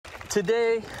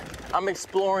Today, I'm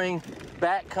exploring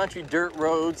backcountry dirt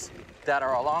roads that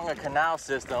are along a canal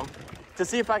system to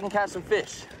see if I can catch some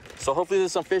fish. So hopefully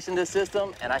there's some fish in this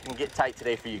system and I can get tight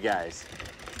today for you guys.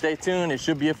 Stay tuned, it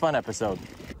should be a fun episode.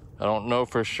 I don't know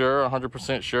for sure,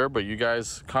 100% sure, but you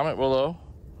guys comment below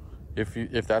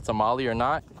if that's a molly or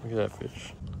not. Look at that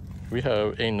fish. We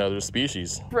have another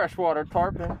species. Freshwater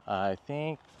tarpon. I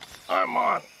think I'm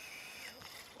on.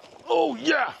 Oh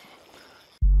yeah!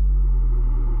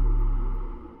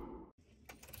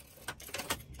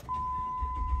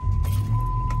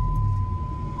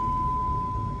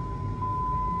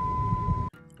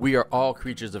 We are all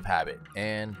creatures of habit,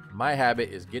 and my habit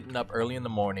is getting up early in the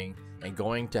morning and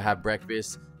going to have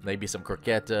breakfast, maybe some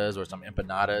croquetas or some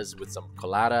empanadas with some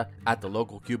colada at the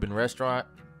local Cuban restaurant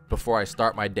before I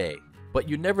start my day. But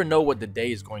you never know what the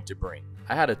day is going to bring.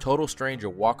 I had a total stranger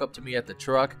walk up to me at the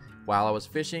truck while I was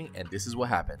fishing, and this is what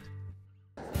happened.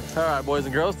 All right, boys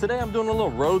and girls, today I'm doing a little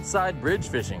roadside bridge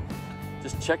fishing.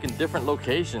 Just checking different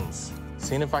locations,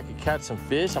 seeing if I could catch some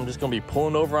fish. I'm just gonna be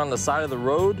pulling over on the side of the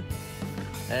road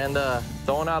and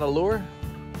throwing out a lure,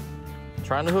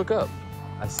 trying to hook up.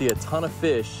 I see a ton of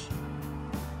fish,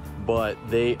 but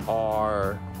they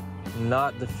are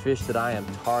not the fish that I am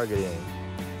targeting.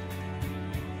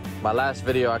 My last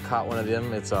video, I caught one of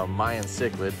them. It's a Mayan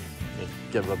cichlid. Let me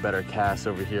give a better cast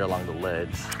over here along the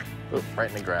ledge. Oop, right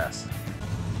in the grass.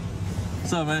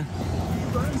 What's up, man?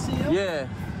 Burn seal? Yeah.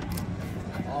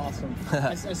 Awesome.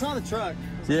 I saw the truck.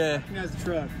 Yeah. I recognized the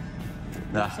truck.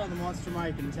 Nah. I saw the monster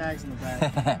mic and the tags in the back. I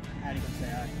had to come say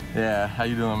hi. Yeah, how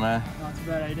you doing, man? Not too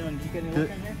bad. How you doing? Did you get any look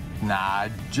in here? Nah,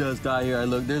 I just got here. I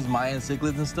looked, there's Mayan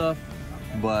cichlids and stuff,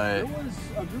 but there was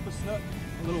a group of snook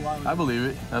a little while ago. I believe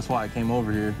it. That's why I came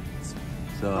over here.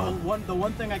 So the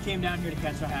one thing I came down here to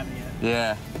catch, I haven't yet.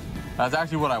 Yeah, that's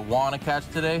actually what I want to catch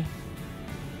today.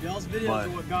 Y'all's videos are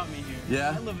what got me here.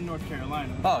 Yeah? I live in North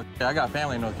Carolina. Oh, yeah, I got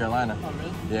family in North Carolina. Oh,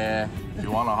 really? Yeah, if you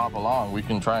want to hop along, we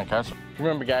can try and catch them.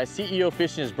 Remember, guys, CEO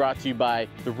Fishing is brought to you by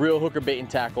The Real Hooker Bait and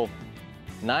Tackle,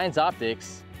 Nines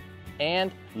Optics,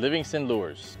 and Livingston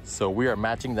Lures. So we are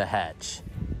matching the hatch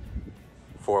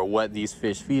for what these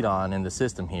fish feed on in the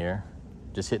system here.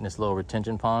 Just hitting this little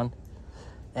retention pond.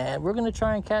 And we're gonna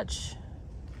try and catch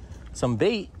some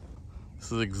bait.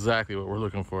 This is exactly what we're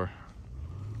looking for.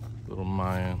 Little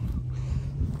Mayan.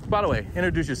 By the way,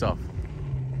 introduce yourself.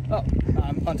 Oh,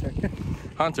 I'm Hunter.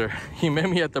 Hunter, he met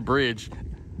me at the bridge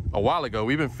a while ago.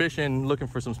 We've been fishing, looking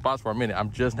for some spots for a minute.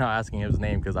 I'm just now asking him his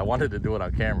name because I wanted to do it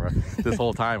on camera this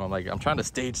whole time. I'm like, I'm trying to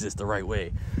stage this the right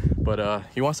way. But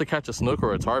he wants to catch a snook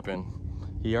or a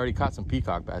tarpon. He already caught some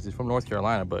peacock bass. He's from North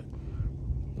Carolina, but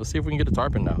let's see if we can get a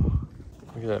tarpon now.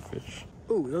 Look at that fish.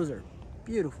 Ooh, those are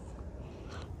beautiful.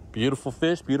 Beautiful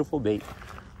fish, beautiful bait.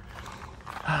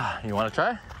 You want to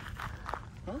try?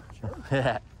 Huh? Sure.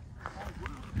 Yeah.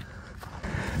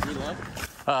 Any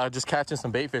luck? Just catching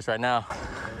some bait fish right now.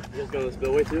 You guys going the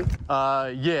spillway too?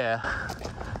 Yeah.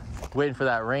 Waiting for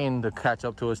that rain to catch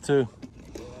up to us too.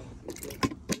 You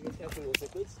guys catching little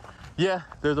cichlids? Yeah,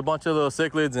 there's a bunch of little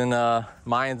cichlids and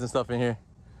Mayans and stuff in here.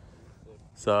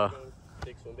 So.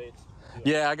 Big swim baits.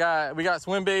 Yeah, we got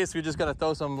swim baits. We just gotta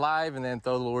throw some live and then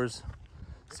throw the lures.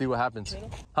 See what happens.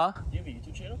 Channel? Huh? Do you have a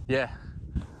YouTube channel? Yeah.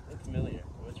 I'm familiar.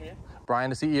 What's your name? Brian,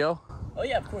 the CEO. Oh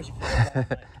yeah, of course. You right.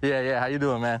 Yeah. How you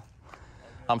doing, man?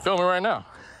 I'm filming right now.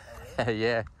 Oh, really?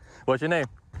 Yeah. What's your name?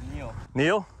 Neil.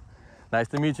 Neil? Nice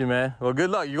to meet you, man. Well, good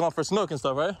luck. You going for snook and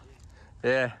stuff, right?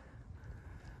 Yeah.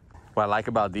 What I like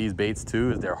about these baits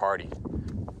too is they're hardy.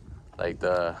 Like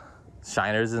the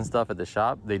shiners and stuff at the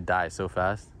shop, they die so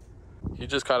fast. He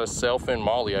just caught a sailfin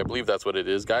molly. I believe that's what it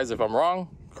is. Guys, if I'm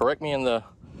wrong, correct me in the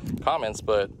comments,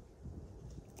 but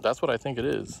that's what I think it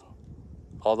is.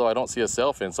 Although I don't see a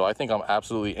sailfin, so I think I'm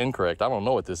absolutely incorrect. I don't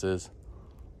know what this is,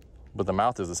 but the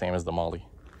mouth is the same as the molly.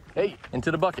 Hey, into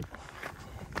the bucket.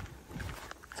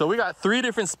 So we got 3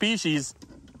 different species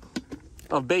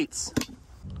of baits.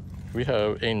 We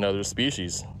have another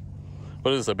species.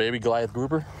 What is this, a baby Goliath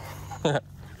grouper?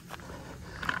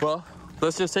 Well,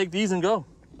 let's just take these and go.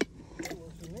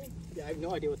 Yeah, I have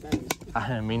no idea what that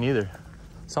is. Me neither.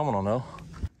 Someone will know.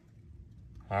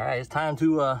 All right, it's time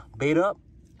to bait up.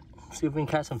 See if we can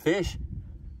catch some fish.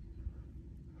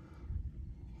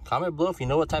 Comment below if you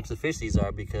know what types of fish these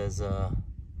are, because a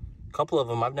couple of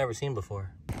them I've never seen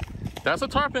before. That's a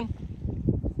tarpon.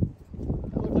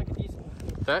 That looks like a decent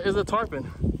one. That is a tarpon.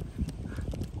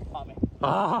 Pop me.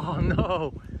 Oh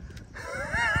no.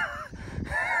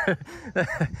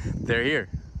 They're here.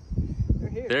 They're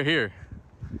here. They're here.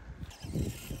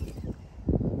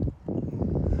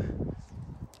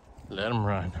 Let them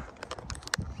run.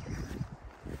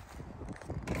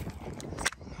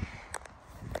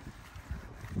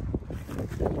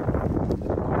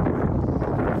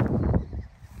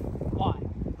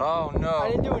 Oh no.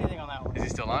 I didn't do anything on that one. Is he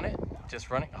still on it? Just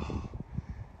running? Oh.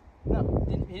 No,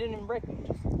 he didn't even break me.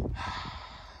 Just...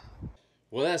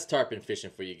 Well, that's tarpon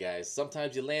fishing for you guys.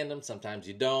 Sometimes you land them, sometimes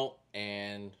you don't.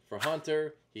 And for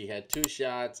Hunter, he had 2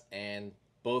 shots, and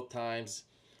both times,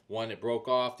 one it broke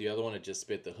off, the other one it just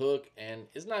spit the hook. And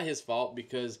it's not his fault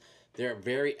because they're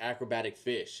very acrobatic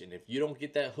fish. And if you don't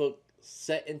get that hook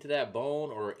set into that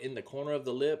bone or in the corner of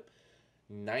the lip,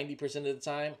 90% of the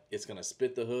time, it's going to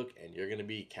spit the hook and you're going to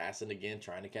be casting again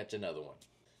trying to catch another one.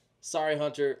 Sorry,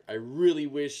 Hunter. I really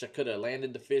wish I could have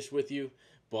landed the fish with you.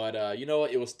 But you know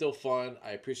what? It was still fun.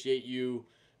 I appreciate you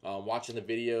watching the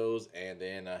videos and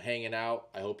then hanging out.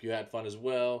 I hope you had fun as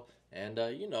well. And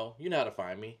you know how to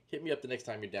find me. Hit me up the next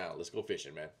time you're down. Let's go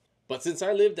fishing, man. But since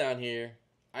I live down here,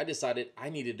 I decided I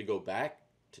needed to go back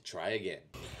to try again.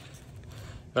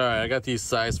 All right, I got these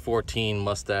size 14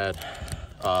 mustad.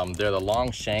 They're the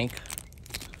long shank.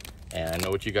 And I know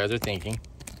what you guys are thinking.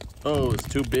 Oh, it's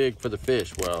too big for the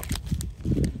fish. Well,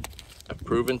 I've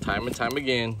proven time and time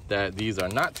again that these are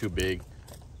not too big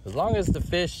as long as the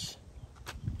fish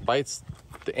bites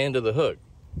the end of the hook.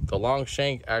 The long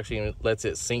shank actually lets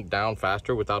it sink down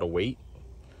faster without a weight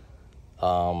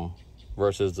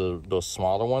versus those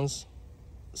smaller ones.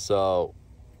 So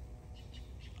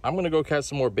I'm gonna go catch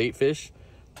some more bait fish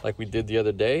like we did the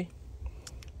other day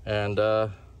and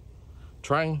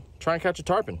try and catch a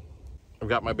tarpon. I've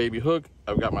got my baby hook,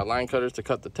 I've got my line cutters to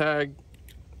cut the tag,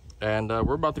 and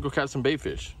we're about to go catch some bait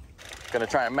fish. Gonna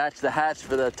try and match the hatch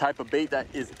for the type of bait that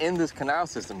is in this canal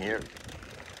system here.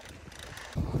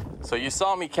 So you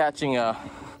saw me catching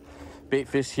bait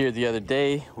fish here the other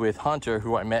day with Hunter,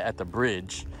 who I met at the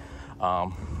bridge.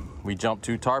 We jumped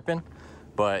 2 tarpon,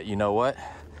 but you know what?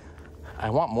 I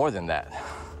want more than that.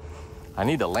 I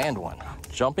need to land one.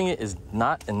 Jumping it is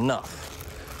not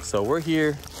enough. So we're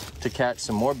here to catch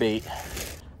some more bait.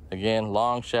 Again,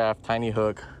 long shaft, tiny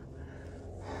hook.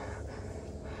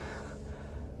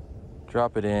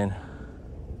 Drop it in.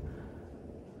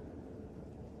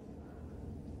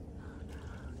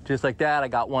 Just like that, I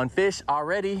got 1 fish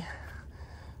already.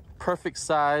 Perfect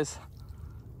size,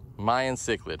 Mayan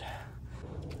cichlid.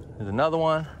 There's another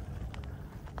one.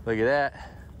 Look at that.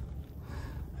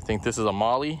 I think this is a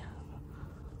molly.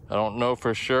 I don't know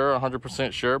for sure,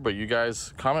 100% sure, but you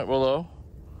guys comment below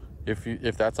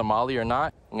if that's a molly or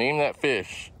not. Name that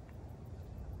fish.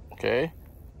 Okay?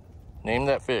 Name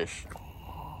that fish.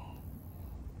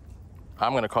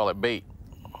 I'm gonna call it bait.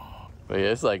 But yeah,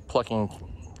 it's like plucking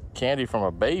candy from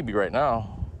a baby right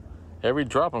now. Every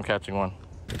drop I'm catching one.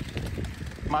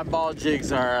 My ball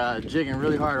jigs are jigging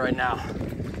really hard right now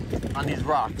on these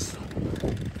rocks.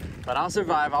 But I'll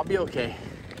survive, I'll be okay.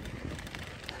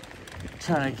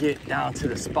 Trying to get down to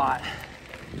the spot.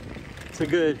 It's a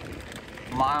good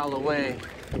mile away.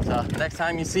 So next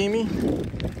time you see me,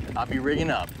 I'll be rigging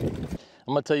up. I'm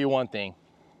gonna tell you one thing.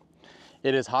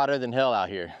 It is hotter than hell out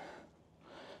here.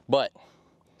 But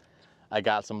I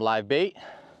got some live bait.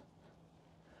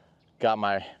 Got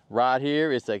my rod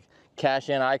here. It's a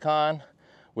cash-in icon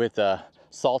with a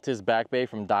Saltis back bait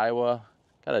from Daiwa.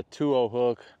 Got a 2-0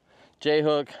 hook, J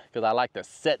hook, because I like to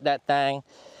set that thing.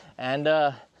 And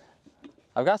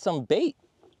I've got some bait.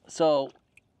 So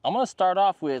I'm gonna start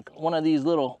off with one of these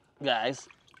little guys,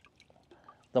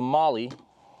 the molly.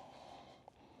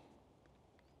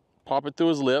 Pop it through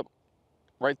his lip,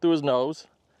 right through his nose.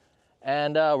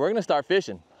 And we're gonna start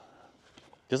fishing,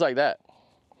 just like that.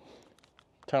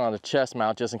 Turn on the chest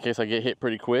mount just in case I get hit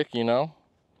pretty quick, you know.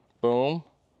 Boom.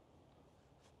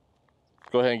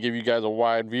 Go ahead and give you guys a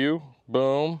wide view.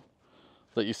 Boom.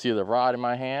 Let you see the rod in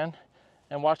my hand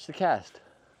and watch the cast.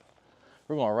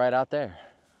 We're going right out there.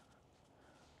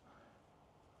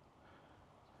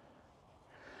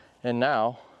 And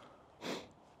now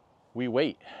we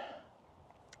wait.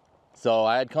 So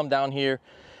I had come down here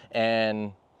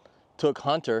and took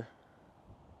Hunter,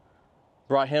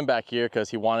 brought him back here because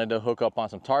he wanted to hook up on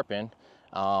some tarpon.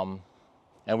 And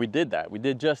we did that. We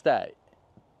did just that.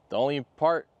 The only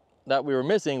part that we were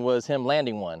missing was him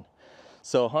landing one.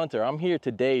 So Hunter, I'm here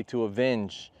today to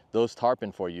avenge those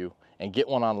tarpon for you and get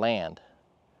one on land.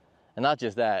 And not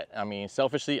just that, I mean,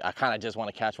 selfishly, I kind of just want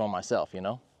to catch one myself, you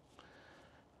know?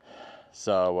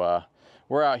 So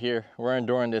we're out here, we're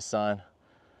enduring this sun.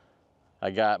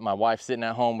 I got my wife sitting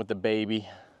at home with the baby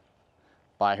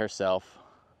by herself.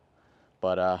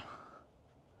 But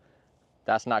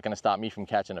that's not gonna stop me from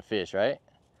catching a fish, right?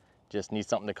 Just need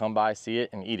something to come by, see it,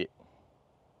 and eat it.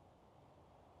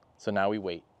 So now we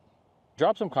wait.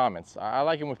 Drop some comments. I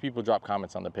like it when people drop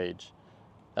comments on the page.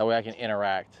 That way I can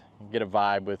interact, get a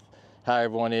vibe with how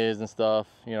everyone is and stuff.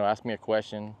 You know, ask me a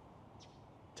question,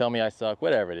 tell me I suck,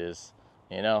 whatever it is,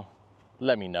 you know?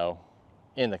 let me know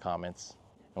in the comments.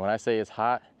 And when I say it's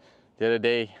hot, the other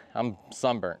day, I'm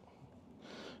sunburnt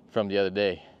from the other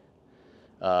day.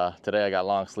 Today I got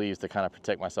long sleeves to kind of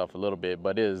protect myself a little bit,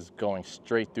 but it is going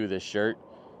straight through this shirt,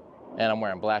 and I'm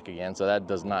wearing black again, so that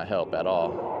does not help at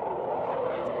all.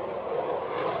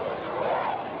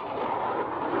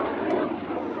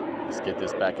 Let's get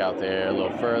this back out there a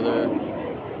little further.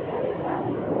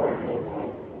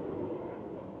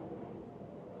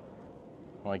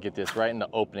 I want to get this right in the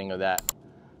opening of that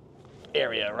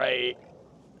area, right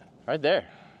there.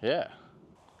 Yeah.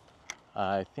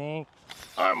 I think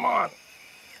I'm on.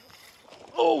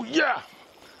 Oh yeah,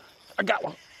 I got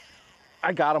one.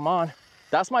 I got him on.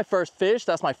 That's my first fish.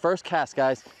 That's my first cast,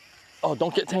 guys. Oh,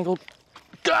 don't get tangled.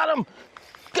 Got him.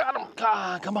 Got him.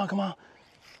 Ah, come on, come on.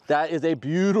 That is a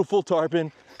beautiful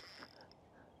tarpon.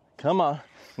 Come on.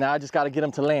 Now I just got to get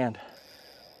him to land.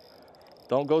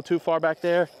 Don't go too far back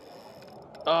there.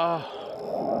 God,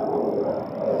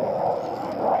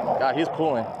 he's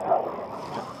pulling.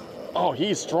 Oh,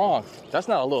 he's strong. That's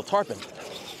not a little tarpon.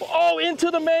 Oh, into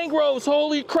the mangroves.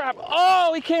 Holy crap.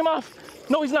 Oh, he came off.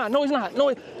 No, he's not. No, he's not.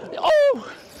 No,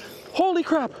 oh, holy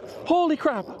crap. Holy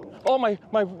crap.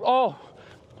 Oh,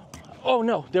 oh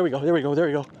no. There we go. There we go. There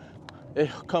we go. It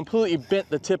completely bent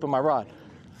the tip of my rod.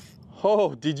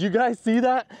 Oh, did you guys see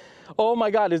that? Oh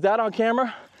my God, is that on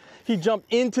camera? He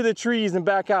jumped into the trees and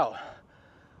back out.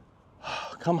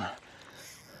 Oh, come on.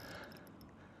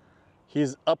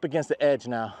 He's up against the edge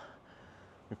now.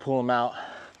 We pull him out.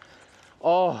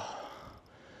 Oh,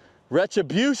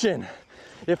 retribution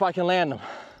if I can land him.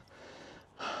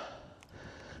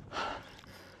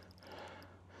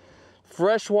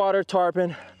 Freshwater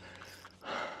tarpon.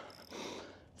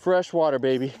 Freshwater,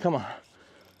 baby. Come on.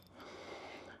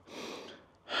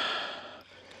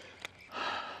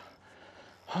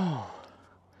 Oh,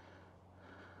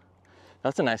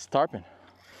 that's a nice tarpon.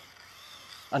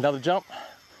 Another jump.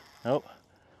 Nope.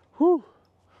 Whew.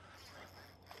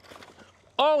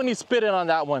 Oh, and he spit it on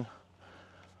that one.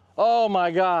 Oh my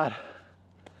God.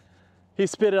 He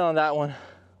spit it on that one.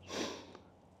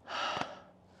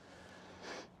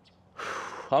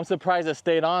 I'm surprised it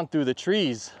stayed on through the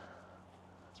trees.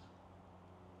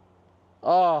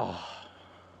 Oh,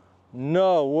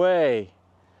 no way.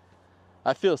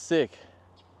 I feel sick.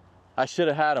 I should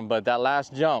have had him, but that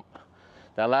last jump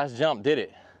did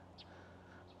it.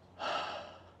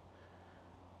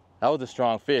 That was a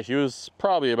strong fish. He was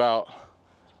probably about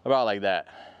like that.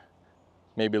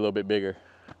 Maybe a little bit bigger.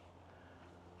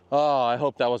 Oh, I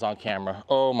hope that was on camera.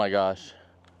 Oh my gosh.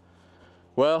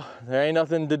 Well, there ain't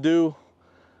nothing to do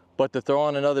but to throw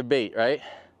on another bait, right?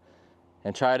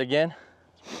 And try it again.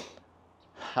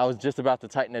 I was just about to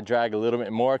tighten the drag a little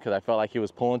bit more because I felt like he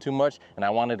was pulling too much and I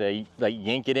wanted to like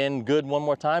yank it in good one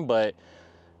more time, but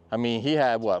I mean, he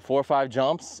had what, 4 or 5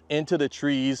 jumps into the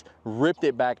trees, ripped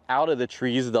it back out of the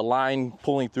trees, the line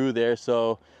pulling through there.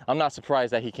 So I'm not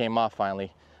surprised that he came off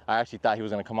finally. I actually thought he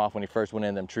was gonna come off when he first went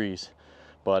in them trees.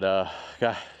 But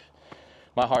God,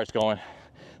 my heart's going.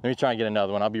 Let me try and get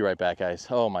another one. I'll be right back, guys.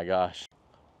 Oh my gosh.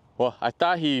 Well, I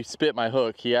thought he spit my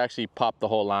hook. He actually popped the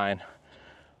whole line.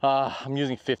 I'm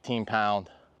using 15 pound.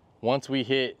 Once we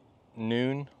hit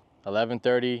noon,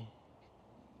 11:30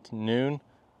 to noon,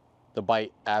 the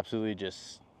bite absolutely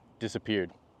just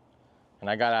disappeared. And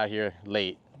I got out here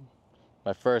late.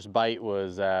 My first bite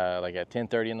was like at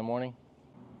 10:30 in the morning.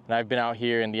 And I've been out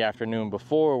here in the afternoon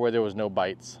before where there was no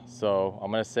bites. So I'm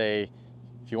gonna say,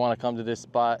 if you wanna come to this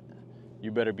spot,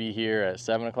 you better be here at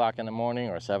 7 o'clock in the morning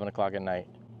or 7 o'clock at night,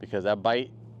 because that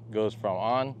bite goes from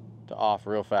on to off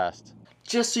real fast.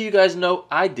 Just so you guys know,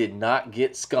 I did not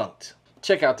get skunked.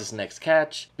 Check out this next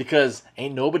catch, because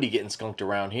ain't nobody getting skunked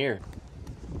around here.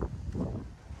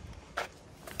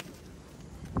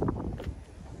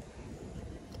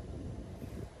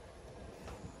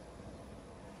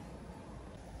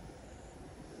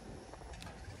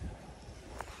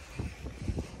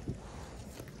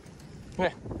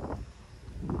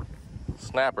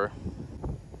 Snapper.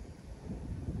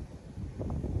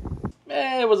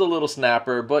 It was a little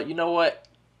snapper, but you know what?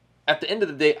 At the end of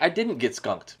the day, I didn't get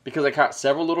skunked because I caught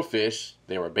several little fish.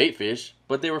 They were bait fish,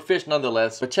 but they were fish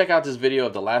nonetheless. But check out this video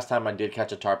of the last time I did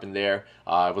catch a tarpon there.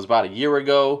 It was about a year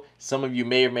ago. Some of you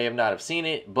may or may have not have seen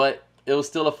it, but it was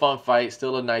still a fun fight,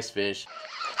 still a nice fish.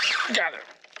 Got it.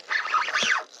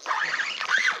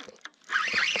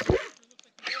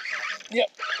 Yep.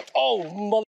 Oh,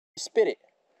 mother, spit it.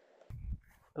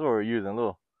 That's what we're using, a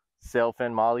little sail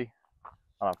fin molly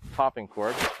on a popping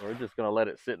cork. We're just gonna let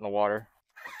it sit in the water.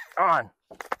 On.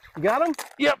 You got him?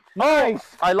 Yep. Nice.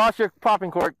 Oh, I lost your popping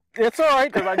cork It's all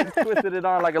right. because I just twisted it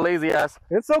on like a lazy ass.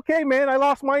 It's okay, man. I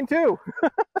lost mine too.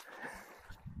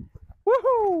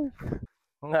 Woohoo!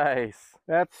 Nice.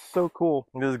 That's so cool.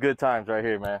 This is good times right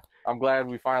here, man. I'm glad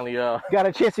we finally Got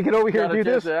a chance to get over here and do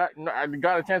this. I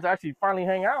got a chance to actually finally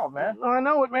hang out, man. I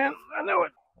know it, man. I know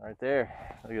it. Right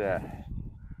there. Look at that.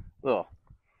 Little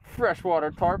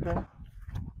freshwater tarpon.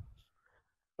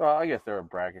 Well, I guess they're a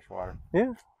brackish water.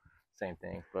 Yeah. Same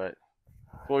thing, but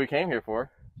that's what we came here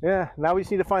for. Yeah. Now we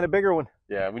just need to find a bigger one.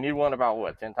 Yeah, we need one about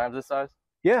what, 10 times this size?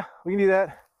 Yeah, we can do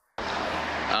that.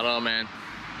 I don't know, man.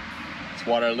 This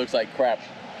water looks like crap.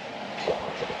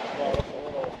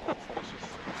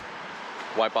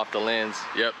 Wipe off the lens.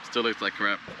 Yep, still looks like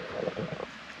crap.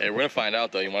 Hey, we're gonna find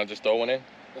out though. You wanna just throw one in?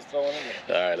 Let's throw one in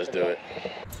there. All right, let's do it.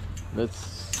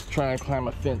 Let's try and climb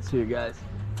a fence here, guys.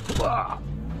 Ah.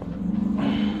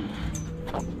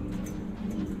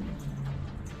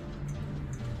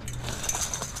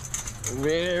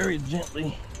 Very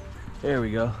gently. There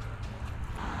we go.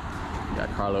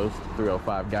 Got Carlos,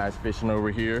 305 guys fishing over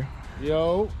here.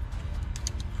 Yo.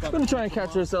 I'm gonna try and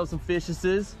catch ourselves some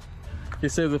fishes. He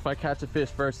says if I catch a fish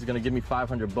first, he's gonna give me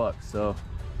 500 bucks. So,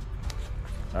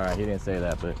 all right, he didn't say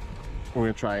that, but we're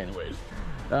gonna try anyways.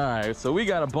 All right, so we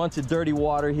got a bunch of dirty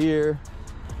water here.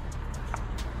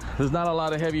 There's not a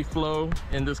lot of heavy flow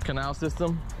in this canal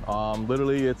system.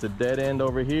 Literally, it's a dead end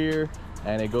over here,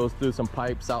 and it goes through some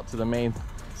pipes out to the main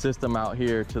system out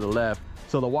here to the left.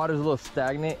 So the water's a little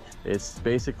stagnant. It's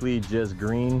basically just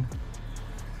green,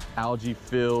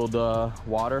 algae-filled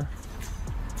water.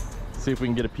 See if we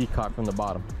can get a peacock from the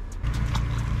bottom.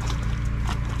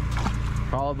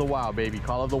 Call of the wild, baby,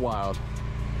 call of the wild.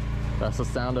 That's the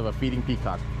sound of a feeding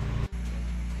peacock.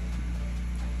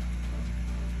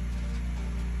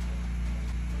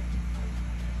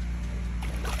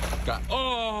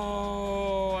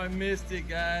 Oh, I missed it,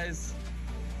 guys.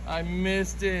 I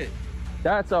missed it.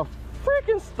 That's a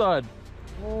freaking stud.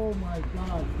 Oh my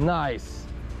God. Nice.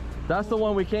 That's the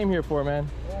one we came here for, man.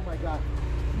 Oh my God.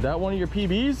 That one of your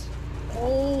PBs?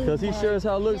 Oh, because he sure as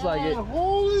hell looks like it.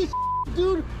 Holy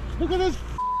dude, look at this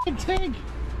tank.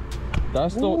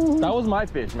 That was my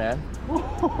fish, man.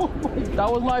 Oh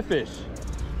that was my fish.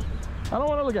 I don't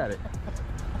want to look at it,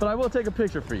 but I will take a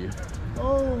picture for you.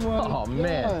 Oh my God.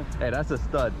 Man. Hey, that's a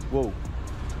stud. Whoa.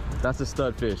 That's a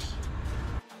stud fish.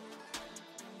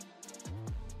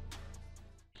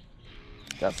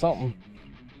 Got something.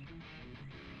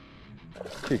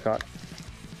 Peacock.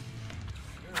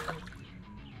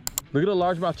 Look at the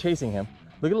largemouth chasing him.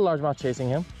 Look at the largemouth chasing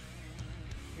him.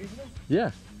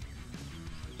 Yeah.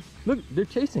 Look, they're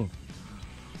chasing.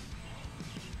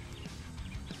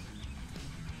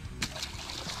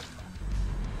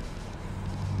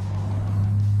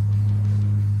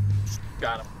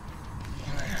 Got him.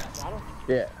 Got him?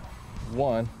 Yeah.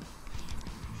 One.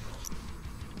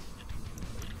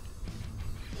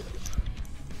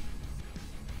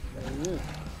 There he is.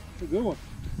 It's a good one.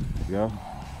 Yeah.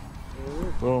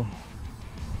 Boom.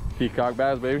 Peacock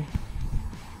bass, baby.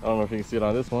 I don't know if you can see it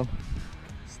on this one.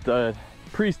 Stud.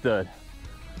 Pre-stud.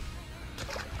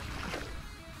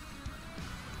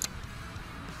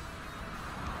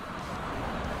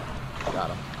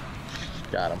 Got him.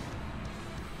 Got him.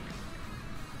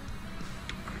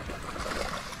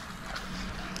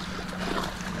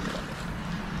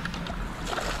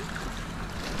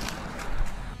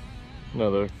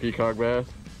 Another peacock bass.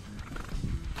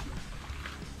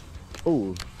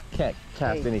 Ooh, can't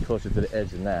cast any closer to the edge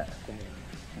than that.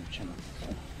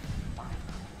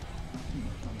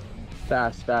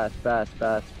 Fast, fast, fast,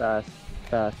 fast, fast,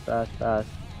 fast, fast, fast,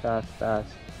 fast,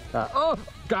 fast, fast. Oh,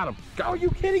 got him. Are you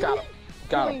kidding me?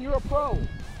 Got him. You're a pro.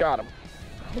 Got him.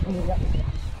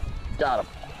 Got him.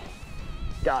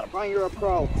 Got him. Brian, you're a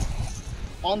pro.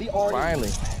 On the Artie.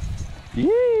 Finally.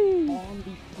 Yee! On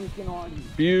the freaking Artie.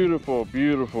 Beautiful,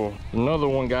 beautiful. Another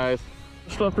one, guys.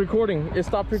 Stop recording. It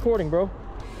stopped recording, bro.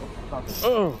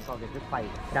 Oh. Just fight.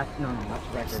 That's that's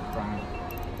record, Brian.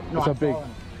 No, it's a big.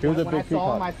 It was a big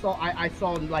peacock. I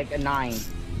saw like a 9.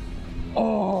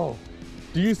 Oh,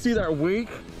 do you see that wake?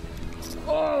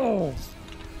 Oh.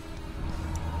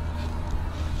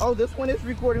 Oh, this one is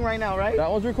recording right now, right? That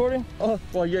one's recording? Oh,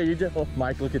 well, yeah, you did. Oh,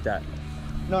 Mike, look at that.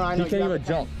 No, I know. He can't even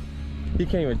jump. He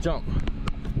can't even jump.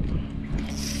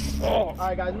 Oh. All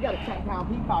right, guys, we got a 10-pound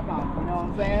peacock on. You know what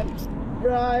I'm saying?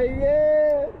 Right,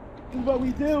 yeah. This is what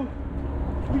we do.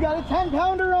 We got a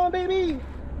 10-pounder on, baby.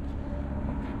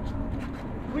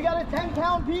 We got a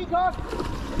 10-pound peacock.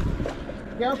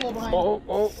 Careful, Brian.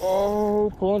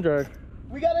 Oh, pull and drag.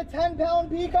 We got a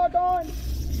 10-pound peacock on.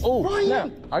 Oh, Brian,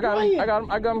 snap. I got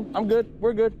him. I'm good.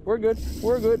 We're good.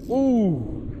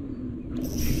 Ooh.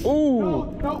 Ooh.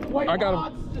 No, wait, I got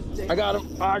him. I got him.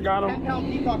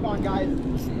 10-pound peacock on, guys.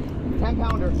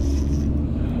 10-pounder.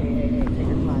 Hey, take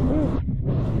your time.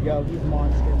 Yo, he's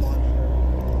monster.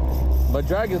 But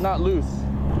drag is not loose.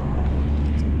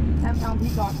 10-pound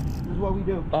peacock is what we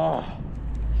do. Oh.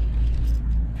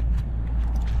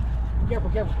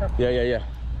 Careful. Yeah.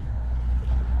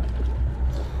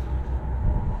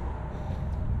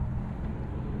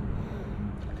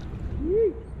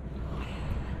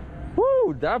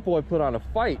 Woo, that boy put on a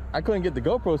fight. I couldn't get the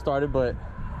GoPro started, but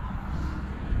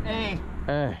Hey.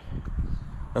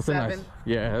 That's 7. a nice,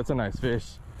 yeah, that's a nice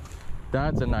fish.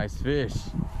 That's a nice fish.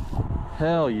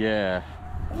 Hell yeah.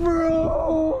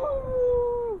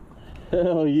 Bro.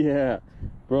 Hell yeah.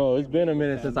 Bro, it's been a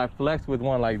minute since I flexed with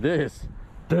one like this.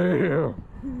 Damn.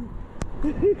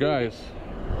 Guys,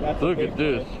 look at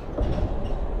this.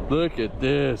 Look at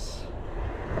this.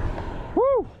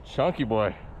 Woo, chunky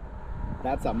boy.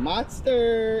 That's a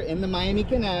monster in the Miami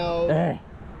Canal. Dang,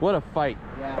 what a fight.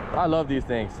 Yeah. I love these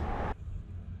things.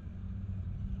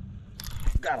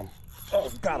 Got him.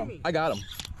 Oh, got him. I got him.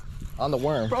 On the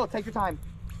worm. Bro, take your time.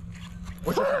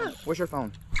 Where's your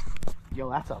phone? Yo,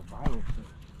 that's a violent thing.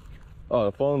 Oh,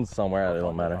 the phone's somewhere. It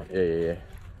don't matter. Yeah.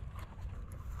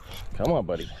 Come on,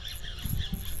 buddy.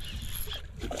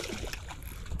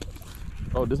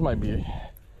 Oh, this might be it.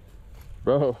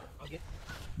 Bro.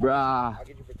 Brah. I'll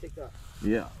get you for TikTok.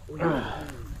 Yeah. Oh, yeah.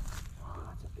 Oh,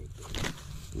 that's a big one.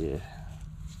 Yeah.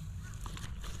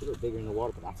 It's a little bigger in the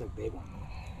water, but that's a big one.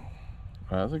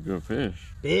 That's a good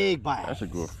fish. Big bite. That's a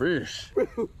good fish.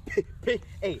 Big.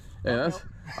 Hey. Yeah, that's.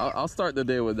 I'll start the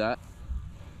day with that.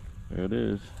 There it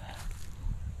is.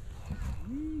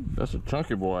 That's a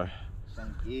chunky boy.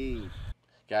 Thank you.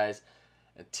 Guys,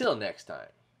 until next time,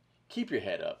 keep your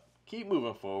head up, keep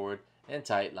moving forward, and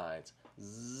tight lines.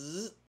 Zzz.